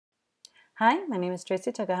Hi, my name is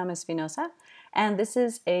Tracey Tokuhama-Espinosa, and this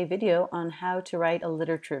is a video on how to write a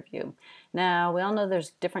literature review. Now, we all know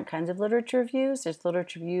there's different kinds of literature reviews. There's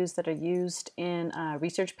literature reviews that are used in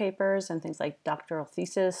research papers and things like doctoral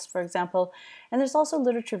thesis, for example. And there's also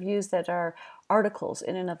literature reviews that are articles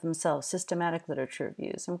in and of themselves, systematic literature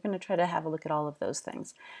reviews. And we're going to try to have a look at all of those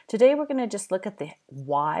things. Today, we're going to just look at the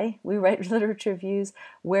why we write literature reviews,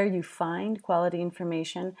 where you find quality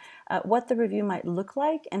information, what the review might look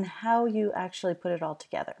like, and how you actually put it all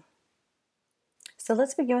together. So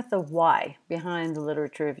let's begin with the why behind the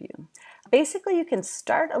literature review. Basically, you can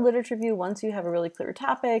start a literature review once you have a really clear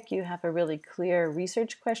topic, you have a really clear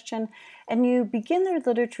research question, and you begin the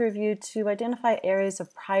literature review to identify areas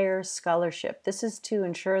of prior scholarship. This is to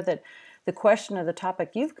ensure that the question or the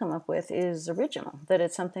topic you've come up with is original, that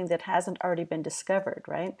it's something that hasn't already been discovered,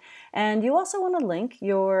 right? And you also want to link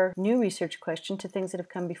your new research question to things that have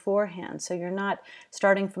come beforehand. So you're not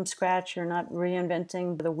starting from scratch, you're not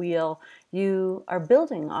reinventing the wheel, you are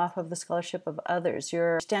building off of the scholarship of others.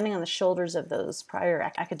 You're standing on the shoulders of those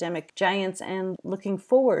prior academic giants and looking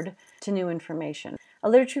forward to new information. A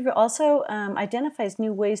literature review also identifies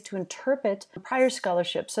new ways to interpret prior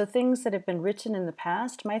scholarship. So things that have been written in the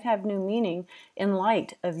past might have new meaning in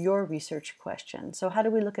light of your research question. So how do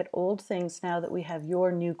we look at old things now that we have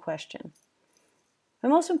your new question? But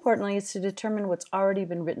most importantly, is to determine what's already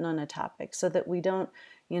been written on a topic so that we don't,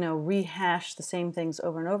 rehash the same things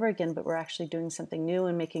over and over again, but we're actually doing something new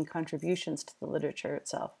and making contributions to the literature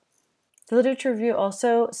itself. The literature review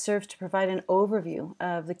also serves to provide an overview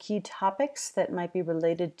of the key topics that might be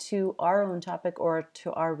related to our own topic or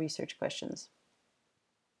to our research questions.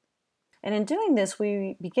 And in doing this,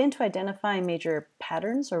 we begin to identify major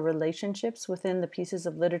patterns or relationships within the pieces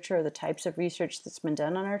of literature or the types of research that's been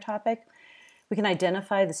done on our topic. We can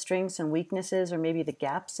identify the strengths and weaknesses or maybe the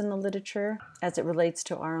gaps in the literature as it relates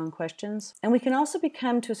to our own questions. And we can also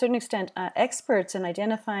become, to a certain extent, experts in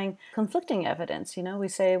identifying conflicting evidence. We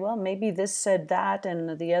say, well, maybe this said that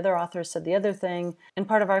and the other author said the other thing. And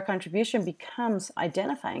part of our contribution becomes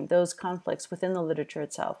identifying those conflicts within the literature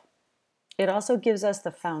itself. It also gives us the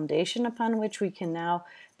foundation upon which we can now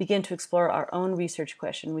begin to explore our own research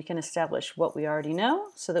question. We can establish what we already know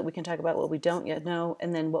so that we can talk about what we don't yet know,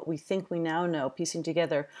 and then what we think we now know, piecing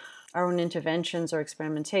together our own interventions or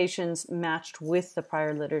experimentations matched with the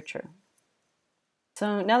prior literature.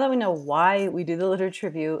 So now that we know why we do the literature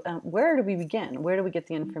review, where do we begin? Where do we get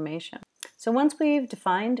the information? So once we've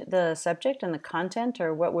defined the subject and the content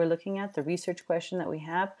or what we're looking at, the research question that we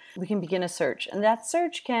have, we can begin a search. And that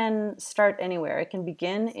search can start anywhere. It can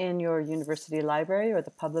begin in your university library or the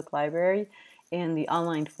public library in the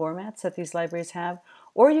online formats that these libraries have,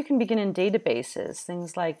 or you can begin in databases,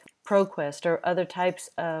 things like ProQuest or other types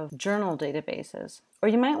of journal databases. Or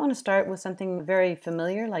you might want to start with something very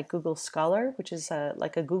familiar like Google Scholar, which is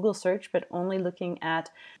like a Google search, but only looking at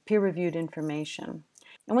peer-reviewed information.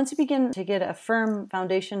 And once you begin to get a firm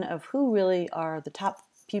foundation of who really are the top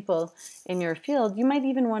people in your field, you might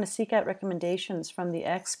even want to seek out recommendations from the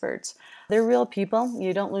experts. They're real people.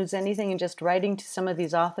 You don't lose anything in just writing to some of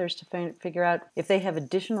these authors to figure out if they have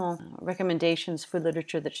additional recommendations for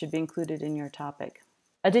literature that should be included in your topic.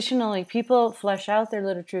 Additionally, people flesh out their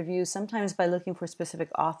literature reviews sometimes by looking for specific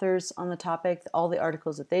authors on the topic, all the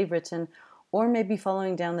articles that they've written, or maybe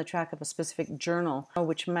following down the track of a specific journal,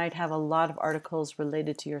 which might have a lot of articles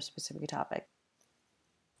related to your specific topic.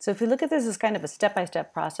 So if we look at this as kind of a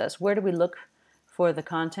step-by-step process, where do we look for the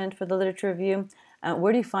content for the literature review?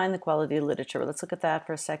 Where do you find the quality of literature? Well, let's look at that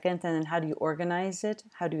for a second, and then how do you organize it?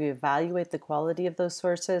 How do you evaluate the quality of those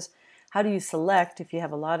sources? How do you select, if you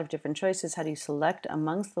have a lot of different choices, how do you select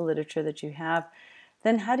amongst the literature that you have?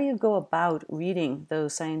 Then how do you go about reading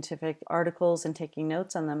those scientific articles and taking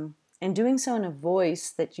notes on them, and doing so in a voice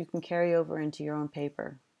that you can carry over into your own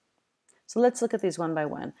paper? So let's look at these one by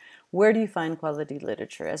one. Where do you find quality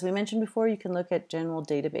literature? As we mentioned before, you can look at general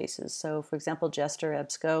databases. So for example, Jester,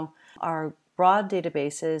 EBSCO are broad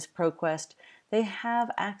databases. ProQuest, they have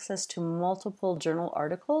access to multiple journal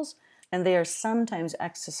articles, and they are sometimes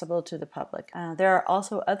accessible to the public. There are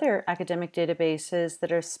also other academic databases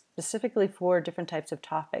that are specifically for different types of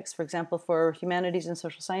topics. For example, for humanities and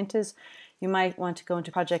social sciences, you might want to go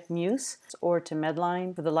into Project Muse or to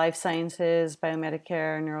Medline for the life sciences,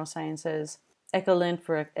 biomedicare, neurosciences, Ecolint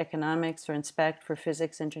for economics, or Inspect for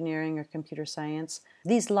physics, engineering, or computer science.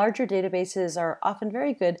 These larger databases are often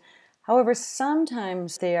very good However,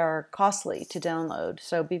 sometimes they are costly to download,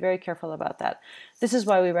 so be very careful about that. This is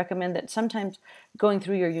why we recommend that sometimes going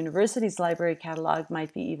through your university's library catalog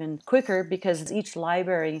might be even quicker, because each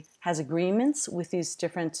library has agreements with these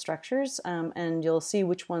different structures, and you'll see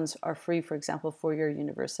which ones are free, for example, for your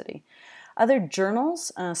university. Other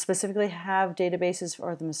journals specifically have databases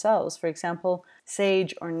for themselves. For example,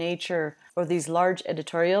 Sage or Nature or these large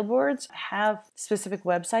editorial boards have specific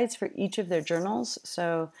websites for each of their journals.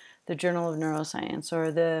 So the Journal of Neuroscience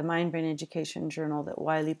or the Mind Brain Education Journal that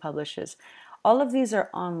Wiley publishes. All of these are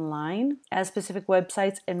online as specific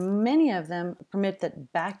websites, and many of them permit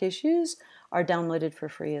that back issues are downloaded for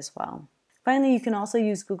free as well. Finally, you can also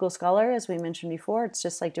use Google Scholar, as we mentioned before. It's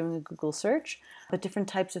just like doing a Google search, but different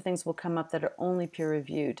types of things will come up that are only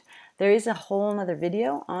peer-reviewed. There is a whole other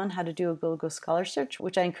video on how to do a Google Scholar search,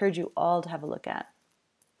 which I encourage you all to have a look at.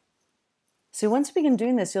 So once you begin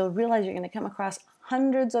doing this, you'll realize you're going to come across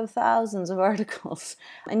hundreds of thousands of articles.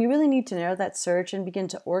 And you really need to narrow that search and begin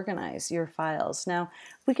to organize your files. Now,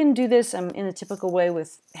 we can do this in a typical way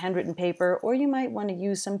with handwritten paper, or you might want to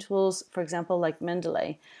use some tools, for example, like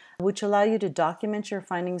Mendeley, which allow you to document your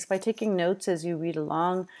findings by taking notes as you read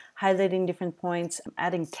along, highlighting different points,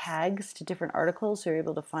 adding tags to different articles so you're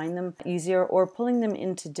able to find them easier, or pulling them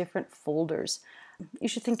into different folders. You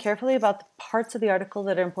should think carefully about the parts of the article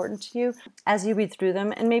that are important to you as you read through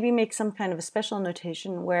them, and maybe make some kind of a special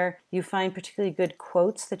notation where you find particularly good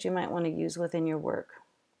quotes that you might want to use within your work.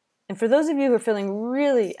 And for those of you who are feeling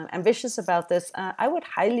really ambitious about this, I would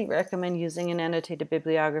highly recommend using an annotated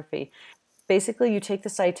bibliography. Basically, you take the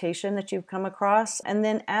citation that you've come across, and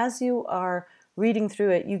then as you are reading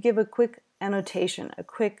through it, you give a quick annotation, a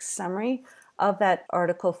quick summary of that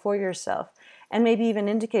article for yourself, and maybe even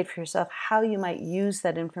indicate for yourself how you might use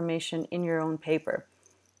that information in your own paper.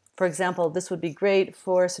 For example, this would be great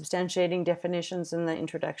for substantiating definitions in the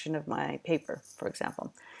introduction of my paper, for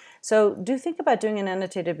example. So do think about doing an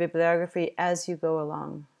annotated bibliography as you go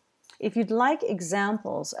along. If you'd like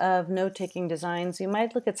examples of note-taking designs, you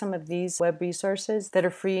might look at some of these web resources that are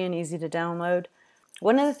free and easy to download.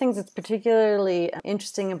 One of the things that's particularly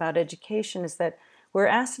interesting about education is that we're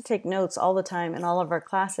asked to take notes all the time in all of our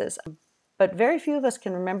classes, but very few of us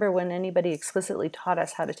can remember when anybody explicitly taught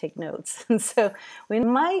us how to take notes. And so we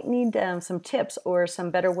might need some tips or some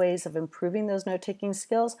better ways of improving those note-taking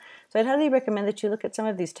skills. So I'd highly recommend that you look at some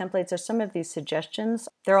of these templates or some of these suggestions.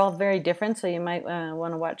 They're all very different, so you might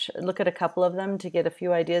want to look at a couple of them to get a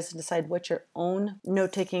few ideas and decide what your own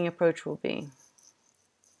note-taking approach will be.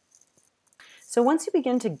 So once you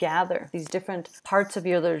begin to gather these different parts of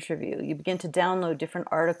your literature review, you begin to download different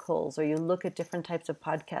articles, or you look at different types of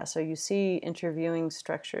podcasts, or you see interviewing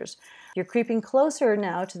structures, you're creeping closer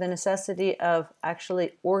now to the necessity of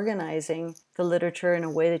actually organizing the literature in a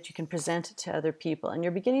way that you can present it to other people. And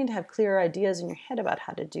you're beginning to have clearer ideas in your head about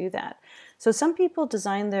how to do that. So some people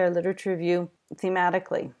design their literature review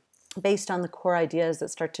thematically, based on the core ideas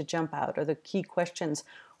that start to jump out, or the key questions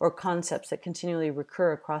or concepts that continually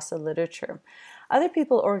recur across the literature. Other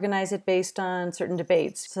people organize it based on certain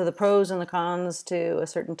debates, so the pros and the cons to a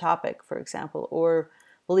certain topic, for example, or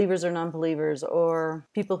believers or non-believers, or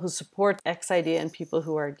people who support X idea and people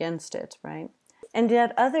who are against it, right? And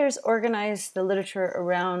yet others organize the literature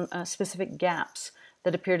around specific gaps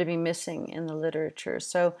that appear to be missing in the literature.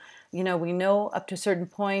 So, we know up to a certain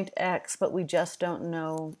point X, but we just don't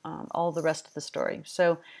know all the rest of the story.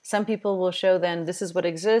 So some people will show then, this is what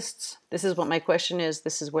exists, this is what my question is,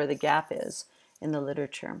 this is where the gap is in the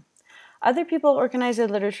literature. Other people organize their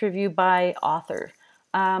literature review by author.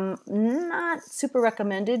 Not super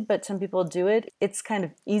recommended, but some people do it. It's kind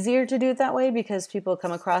of easier to do it that way because people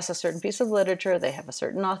come across a certain piece of literature, they have a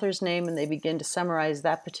certain author's name, and they begin to summarize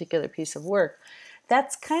that particular piece of work.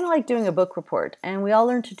 That's kind of like doing a book report, and we all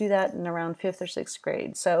learn to do that in around 5th or 6th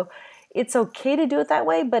grade. So it's okay to do it that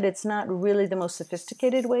way, but it's not really the most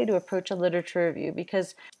sophisticated way to approach a literature review,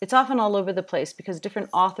 because it's often all over the place, because different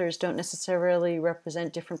authors don't necessarily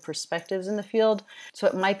represent different perspectives in the field. So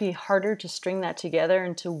it might be harder to string that together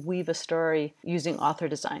and to weave a story using author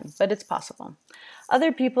design, but it's possible.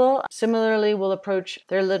 Other people similarly will approach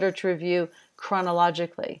their literature review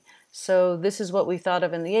chronologically. So this is what we thought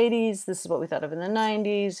of in the 80s, this is what we thought of in the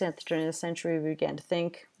 90s, at the turn of the century we began to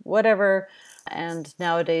think whatever, and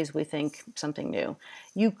nowadays we think something new.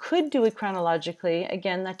 You could do it chronologically.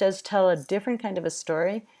 Again, that does tell a different kind of a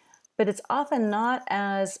story, but it's often not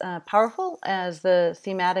as powerful as the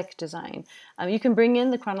thematic design. You can bring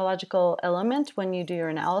in the chronological element when you do your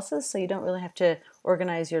analysis, so you don't really have to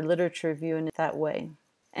organize your literature review in that way.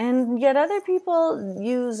 And yet other people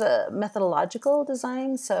use a methodological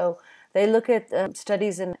design, so They look at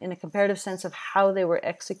studies in a comparative sense of how they were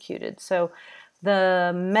executed. So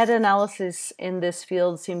the meta-analysis in this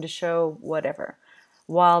field seem to show whatever,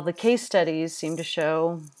 while the case studies seem to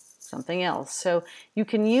show something else. So you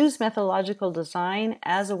can use methodological design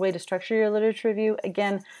as a way to structure your literature review.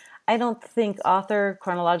 Again, I don't think author,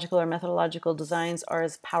 chronological, or methodological designs are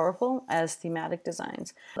as powerful as thematic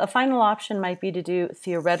designs. A final option might be to do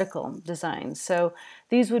theoretical designs. So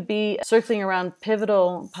these would be circling around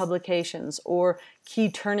pivotal publications or key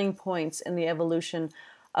turning points in the evolution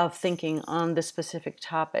of thinking on this specific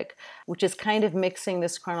topic, which is kind of mixing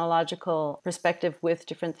this chronological perspective with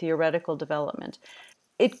different theoretical development.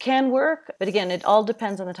 It can work, but again, it all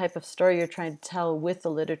depends on the type of story you're trying to tell with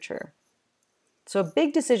the literature. So a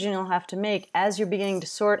big decision you'll have to make as you're beginning to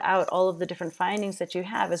sort out all of the different findings that you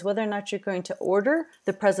have is whether or not you're going to order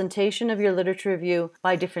the presentation of your literature review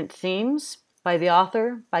by different themes, by the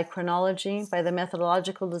author, by chronology, by the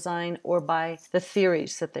methodological design, or by the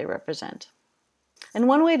theories that they represent. And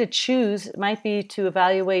one way to choose might be to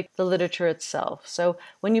evaluate the literature itself. So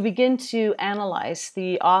when you begin to analyze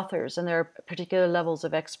the authors and their particular levels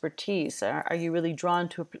of expertise, are you really drawn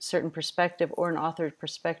to a certain perspective or an author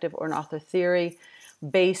perspective or an author theory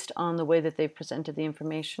based on the way that they've presented the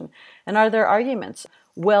information? And are their arguments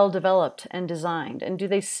well developed and designed? And do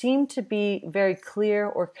they seem to be very clear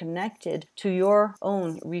or connected to your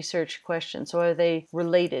own research questions? So are they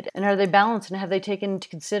related? And are they balanced? And have they taken into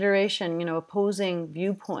consideration, opposing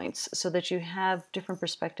viewpoints so that you have different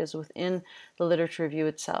perspectives within the literature review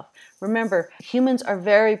itself? Remember, humans are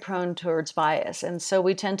very prone towards bias, and so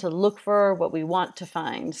we tend to look for what we want to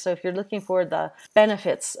find. So if you're looking for the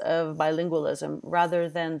benefits of bilingualism rather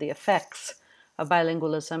than the effects of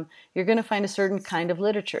bilingualism, you're going to find a certain kind of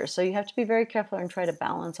literature. So you have to be very careful and try to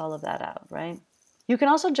balance all of that out, right? You can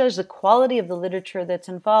also judge the quality of the literature that's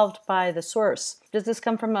involved by the source. Does this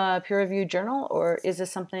come from a peer-reviewed journal, or is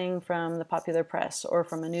this something from the popular press or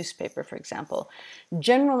from a newspaper, for example?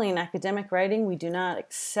 Generally, in academic writing, we do not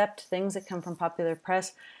accept things that come from popular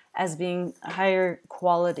press as being higher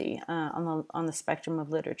quality on the spectrum of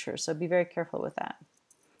literature. So be very careful with that.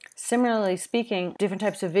 Similarly speaking, different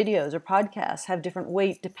types of videos or podcasts have different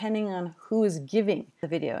weight depending on who is giving the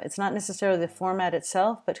video. It's not necessarily the format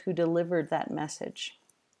itself, but who delivered that message.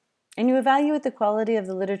 And you evaluate the quality of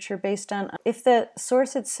the literature based on if the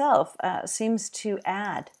source itself seems to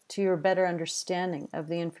add to your better understanding of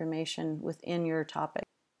the information within your topic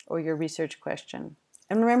or your research question.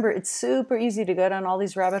 And remember, it's super easy to go down all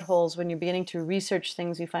these rabbit holes when you're beginning to research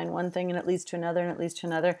things. You find one thing and it leads to another and it leads to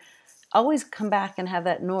another. Always come back and have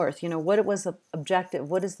that north, what was the objective,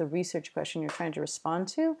 what is the research question you're trying to respond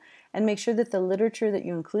to, and make sure that the literature that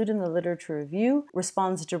you include in the literature review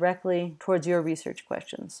responds directly towards your research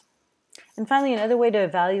questions. And finally, another way to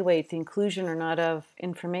evaluate the inclusion or not of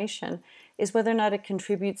information is whether or not it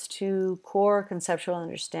contributes to core conceptual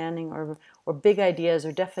understanding or big ideas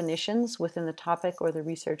or definitions within the topic or the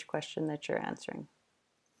research question that you're answering.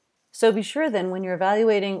 So be sure then when you're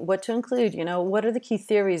evaluating what to include, what are the key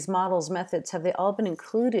theories, models, methods, have they all been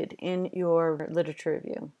included in your literature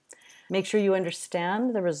review? Make sure you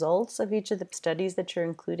understand the results of each of the studies that you're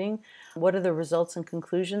including. What are the results and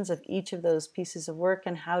conclusions of each of those pieces of work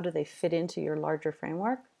and how do they fit into your larger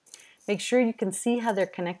framework? Make sure you can see how they're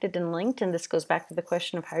connected and linked, and this goes back to the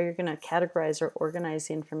question of how you're going to categorize or organize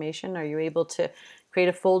the information. Are you able to create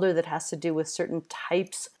a folder that has to do with certain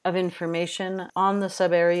types of information on the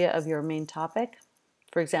sub-area of your main topic?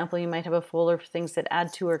 For example, you might have a folder for things that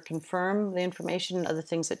add to or confirm the information and other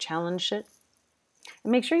things that challenge it.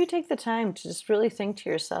 And make sure you take the time to just really think to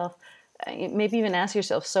yourself, maybe even ask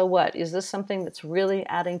yourself, so what? Is this something that's really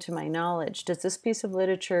adding to my knowledge? Does this piece of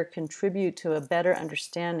literature contribute to a better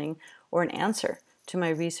understanding or an answer to my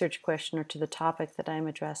research question or to the topic that I'm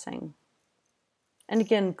addressing? And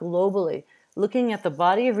again, globally, looking at the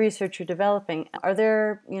body of research you're developing, are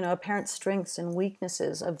there apparent strengths and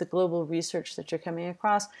weaknesses of the global research that you're coming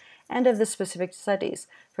across and of the specific studies?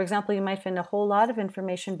 For example, you might find a whole lot of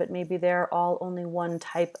information, but maybe they're all only one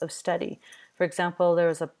type of study. For example, there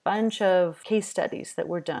was a bunch of case studies that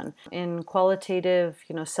were done in qualitative,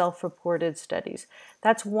 self-reported studies.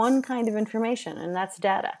 That's one kind of information, and that's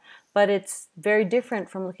data. But it's very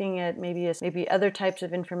different from looking at maybe other types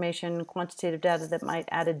of information, quantitative data that might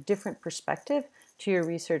add a different perspective to your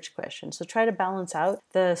research question. So try to balance out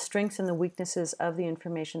the strengths and the weaknesses of the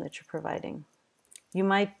information that you're providing. You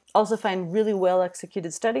might also find really well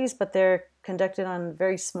executed studies, but they're conducted on a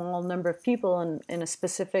very small number of people in a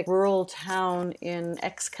specific rural town in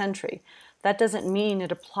X country. that doesn't mean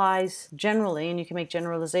it applies generally, and you can make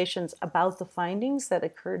generalizations about the findings that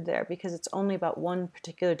occurred there because it's only about one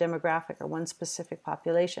particular demographic or one specific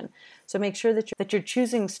population. So make sure that you're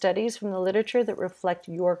choosing studies from the literature that reflect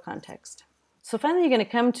your context. So finally, you're going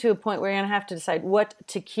to come to a point where you're going to have to decide what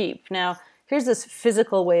to keep. Now, here's this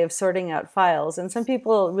physical way of sorting out files, and some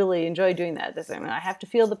people really enjoy doing that. They say, I have to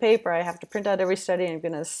feel the paper, I have to print out every study, and I'm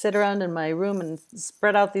going to sit around in my room and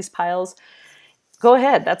spread out these piles. Go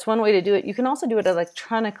ahead, that's one way to do it. You can also do it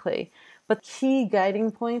electronically. But the key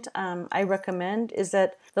guiding point I recommend is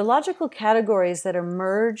that the logical categories that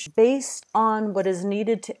emerge based on what is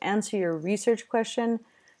needed to answer your research question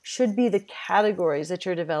should be the categories that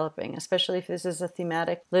you're developing, especially if this is a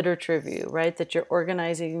thematic literature review, right? That you're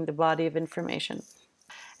organizing the body of information.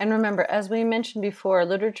 And remember, as we mentioned before,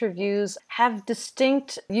 literature reviews have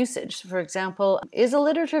distinct usage. For example, is a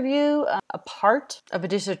literature review a part of a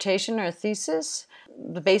dissertation or a thesis?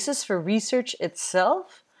 The basis for research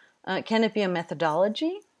itself? Can it be a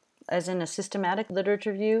methodology, as in a systematic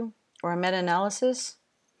literature review, or a meta-analysis?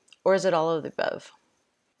 Or is it all of the above?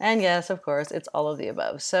 And yes, of course, it's all of the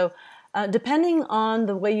above. So depending on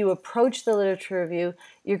the way you approach the literature review,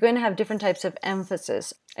 you're going to have different types of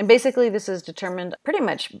emphasis. And basically, this is determined pretty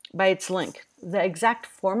much by its link. The exact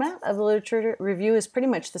format of the literature review is pretty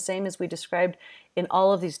much the same as we described in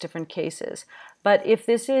all of these different cases. But if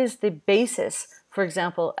this is the basis, for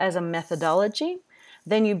example, as a methodology,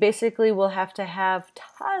 then you basically will have to have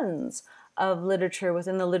tons of literature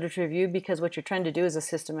within the literature review, because what you're trying to do is a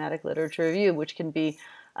systematic literature review, which can be,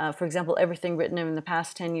 for example, everything written in the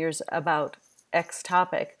past 10 years about X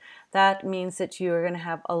topic. That means that you are going to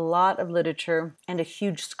have a lot of literature and a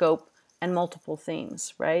huge scope and multiple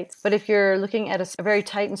themes, right? But if you're looking at a very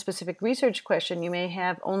tight and specific research question, you may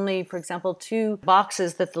have only, for example, 2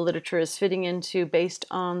 boxes that the literature is fitting into based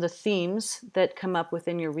on the themes that come up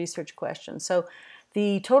within your research question. So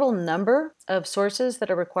the total number of sources that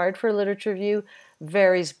are required for a literature review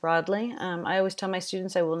varies broadly. I always tell my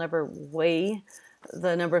students I will never weigh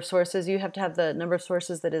the number of sources. You have to have the number of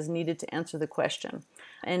sources that is needed to answer the question.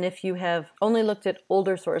 And if you have only looked at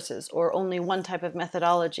older sources or only one type of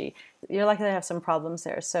methodology, you're likely to have some problems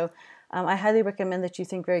there. So I highly recommend that you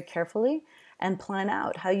think very carefully and plan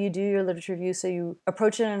out how you do your literature review so you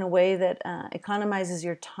approach it in a way that economizes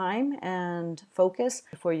your time and focus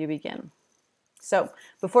before you begin. So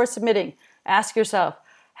before submitting, ask yourself,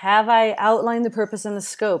 have I outlined the purpose and the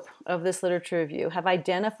scope of this literature review? Have I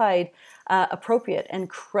identified appropriate and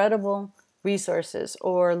credible resources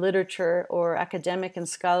or literature or academic and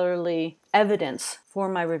scholarly evidence for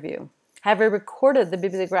my review? Have I recorded the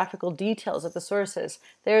bibliographical details of the sources?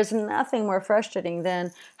 There is nothing more frustrating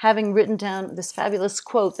than having written down this fabulous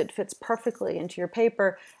quote that fits perfectly into your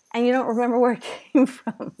paper and you don't remember where it came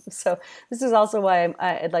from. So this is also why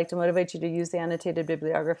I'd like to motivate you to use the annotated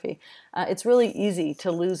bibliography. It's really easy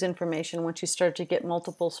to lose information once you start to get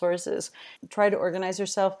multiple sources. Try to organize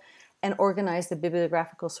yourself and organize the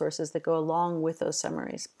bibliographical sources that go along with those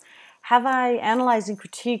summaries. Have I analyzed and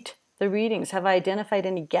critiqued the readings? Have I identified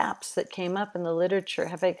any gaps that came up in the literature?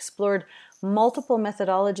 Have I explored multiple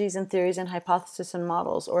methodologies and theories and hypotheses and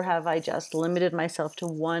models, or have I just limited myself to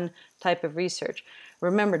one type of research?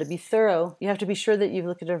 Remember, to be thorough, you have to be sure that you've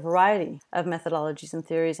looked at a variety of methodologies and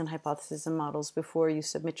theories and hypotheses and models before you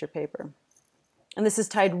submit your paper. And this is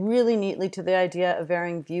tied really neatly to the idea of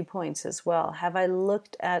varying viewpoints as well. Have I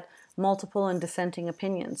looked at multiple and dissenting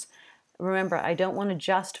opinions? Remember, I don't want to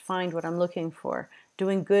just find what I'm looking for.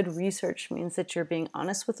 Doing good research means that you're being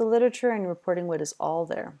honest with the literature and reporting what is all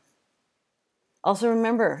there. Also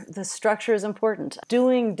remember, the structure is important.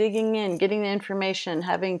 Digging in, getting the information,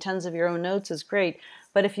 having tons of your own notes is great,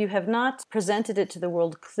 but if you have not presented it to the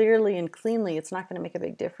world clearly and cleanly, it's not going to make a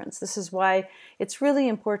big difference. This is why it's really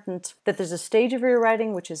important that there's a stage of your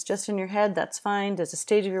writing which is just in your head, that's fine. There's a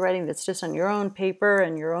stage of your writing that's just on your own paper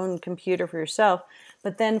and your own computer for yourself,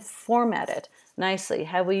 but then format it nicely.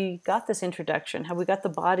 Have we got this introduction? Have we got the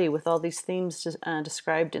body with all these themes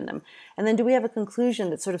described in them? And then do we have a conclusion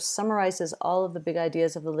that sort of summarizes all of the big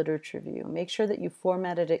ideas of the literature review? Make sure that you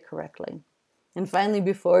formatted it correctly. And finally,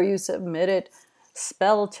 before you submit it,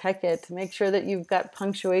 spell check it. Make sure that you've got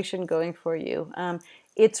punctuation going for you.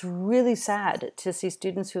 It's really sad to see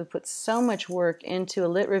students who have put so much work into a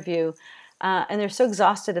lit review and they're so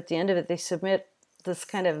exhausted at the end of it, they submit this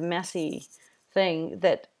kind of messy thing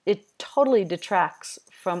that it totally detracts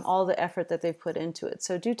from all the effort that they've put into it.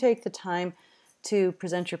 So do take the time to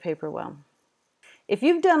present your paper well. If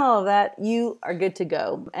you've done all of that, you are good to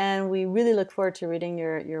go, and we really look forward to reading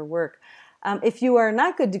your work. If you are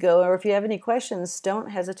not good to go, or if you have any questions, don't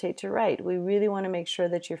hesitate to write. We really want to make sure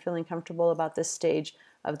that you're feeling comfortable about this stage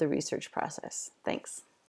of the research process. Thanks.